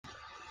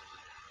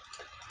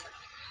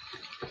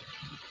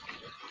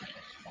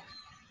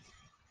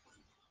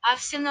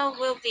Arsenal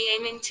will be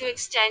aiming to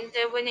extend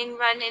their winning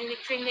run in the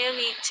Premier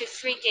League to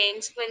 3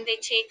 games when they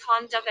take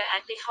on Dover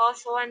at the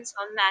Hawthorns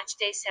on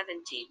matchday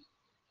 17.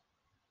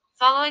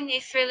 Following a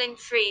thrilling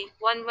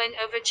 3-1 win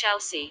over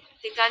Chelsea,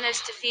 the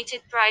Gunners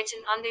defeated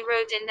Brighton on the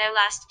road in their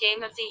last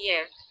game of the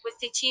year, with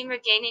the team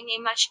regaining a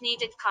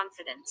much-needed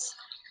confidence.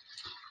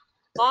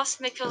 Boss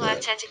Mikel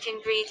Arteta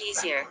can breathe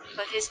easier,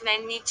 but his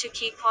men need to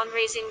keep on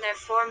raising their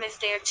form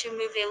if they are to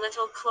move a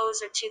little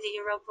closer to the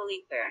Europa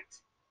League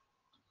berth.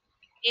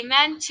 A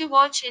man to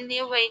watch in the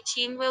away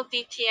team will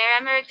be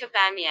Pierre-Emerick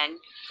Aubameyang,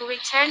 who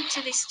returned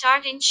to the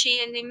starting Chi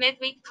in the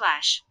midweek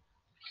clash.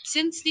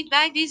 Since the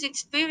Baggies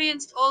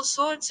experienced all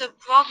sorts of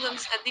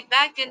problems at the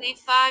back in a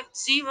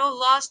 5-0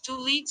 loss to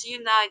Leeds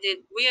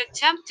United, we are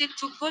tempted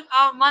to put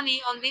our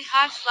money on the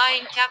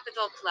high-flying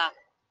Capital Club.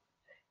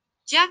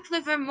 Jack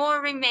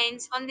Livermore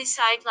remains on the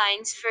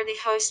sidelines for the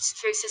hosts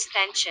through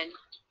suspension.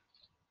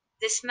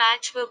 This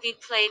match will be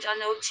played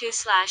on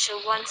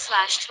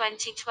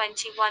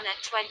 02/01/2021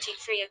 at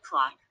 23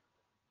 o'clock.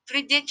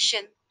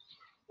 Prediction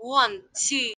 1-2